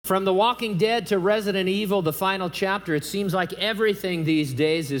From The Walking Dead to Resident Evil, the final chapter, it seems like everything these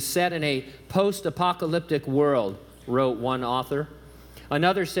days is set in a post-apocalyptic world, wrote one author.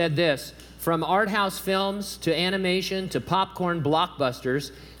 Another said this, from art house films to animation to popcorn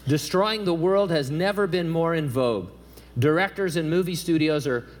blockbusters, destroying the world has never been more in vogue. Directors and movie studios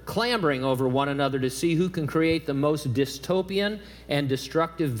are clamoring over one another to see who can create the most dystopian and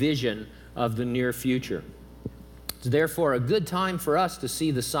destructive vision of the near future. It's therefore a good time for us to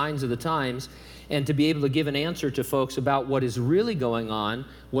see the signs of the times and to be able to give an answer to folks about what is really going on,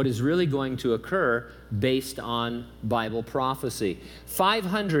 what is really going to occur based on Bible prophecy.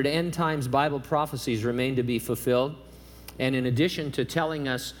 500 end times Bible prophecies remain to be fulfilled. And in addition to telling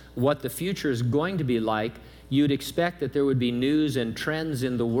us what the future is going to be like, you'd expect that there would be news and trends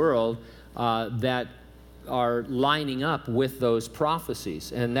in the world that are lining up with those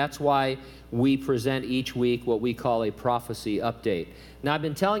prophecies. And that's why we present each week what we call a prophecy update. Now, I've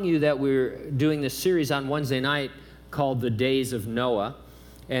been telling you that we're doing this series on Wednesday night called The Days of Noah.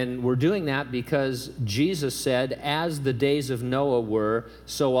 And we're doing that because Jesus said, as the days of Noah were,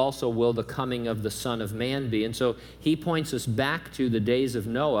 so also will the coming of the Son of Man be. And so he points us back to the days of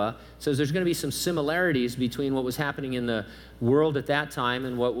Noah, says there's going to be some similarities between what was happening in the world at that time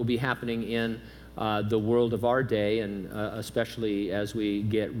and what will be happening in the world of our day, and especially as we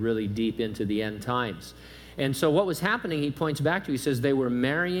get really deep into the end times. And so what was happening, he points back to, he says they were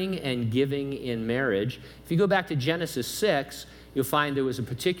marrying and giving in marriage. If you go back to Genesis 6, you'll find there was a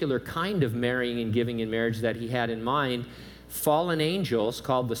particular kind of marrying and giving in marriage that he had in mind. Fallen angels,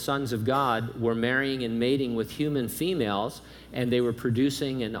 called the sons of God, were marrying and mating with human females, and they were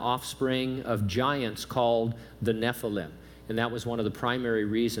producing an offspring of giants called the Nephilim. And that was one of the primary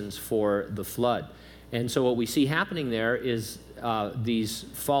reasons for the flood. And so what we see happening there is these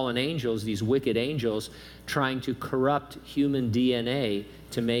fallen angels, these wicked angels, trying to corrupt human DNA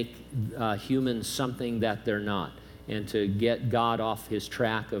to make humans something that they're not, and to get God off his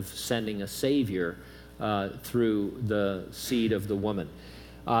track of sending a Savior through the seed of the woman.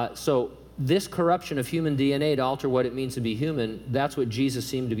 So this corruption of human DNA to alter what it means to be human, that's what Jesus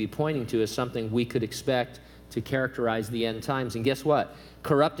seemed to be pointing to as something we could expect to characterize the end times. And guess what?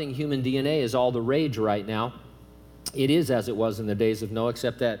 Corrupting human DNA is all the rage right now. It is as it was in the days of Noah,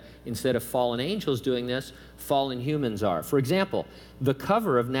 except that instead of fallen angels doing this, fallen humans are. For example, the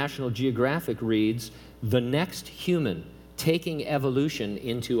cover of National Geographic reads, "The Next Human, Taking Evolution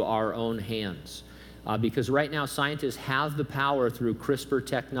into Our Own Hands." Because right now scientists have the power through CRISPR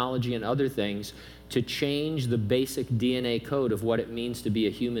technology and other things to change the basic DNA code of what it means to be a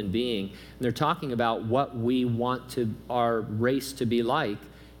human being. And they're talking about what we want our race to be like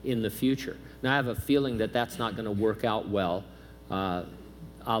in the future. Now, I have a feeling that that's not going to work out well, a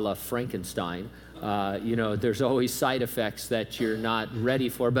la Frankenstein. You know, there's always side effects that you're not ready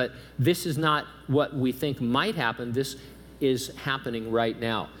for, but this is not what we think might happen. This is happening right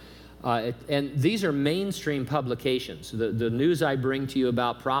now. And these are mainstream publications. The news I bring to you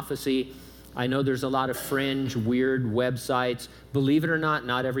about prophecy, I know there's a lot of fringe, weird websites. Believe it or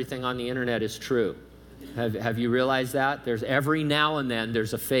not everything on the internet is true. Have you realized that? There's every now and then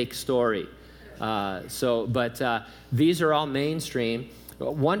there's a fake story. But these are all mainstream.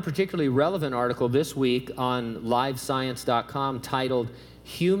 One particularly relevant article this week on livescience.com titled,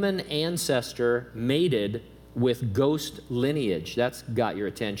 "Human Ancestor Mated with Ghost Lineage." That's got your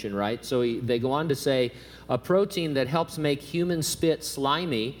attention, right? So they go on to say, a protein that helps make human spit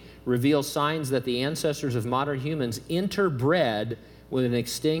slimy reveals signs that the ancestors of modern humans interbred with an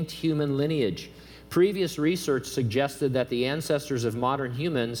extinct human lineage. Previous research suggested that the ancestors of modern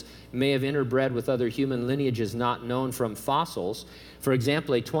humans may have interbred with other human lineages not known from fossils. For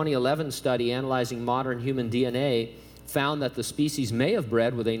example, a 2011 study analyzing modern human DNA found that the species may have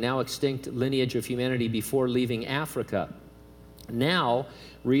bred with a now extinct lineage of humanity before leaving Africa. Now,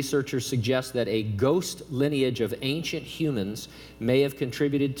 researchers suggest that a ghost lineage of ancient humans may have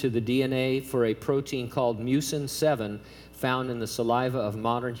contributed to the DNA for a protein called mucin 7 found in the saliva of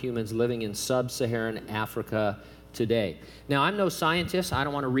modern humans living in sub-Saharan Africa today. Now, I'm no scientist. I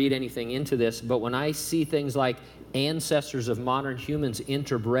don't want to read anything into this, but when I see things like ancestors of modern humans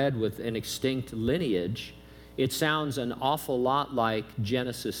interbred with an extinct lineage, it sounds an awful lot like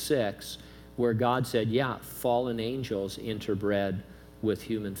Genesis 6, where God said, yeah, fallen angels interbred with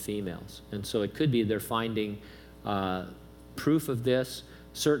human females. And so it could be they're finding proof of this.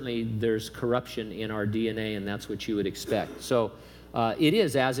 Certainly there's corruption in our DNA, and that's what you would expect. So it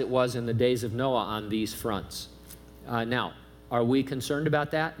is as it was in the days of Noah on these fronts. Now, are we concerned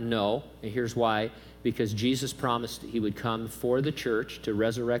about that? No, and here's why. Because Jesus promised he would come for the church to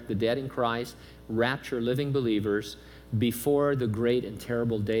resurrect the dead in Christ, rapture living believers, before the great and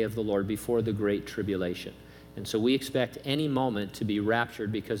terrible day of the Lord, before the great tribulation. And so we expect any moment to be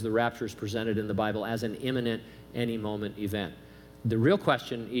raptured, because the rapture is presented in the Bible as an imminent, any moment event. The real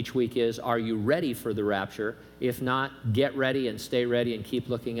question each week is, are you ready for the rapture? If not, get ready and stay ready and keep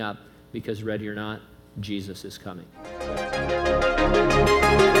looking up, because ready or not, Jesus is coming.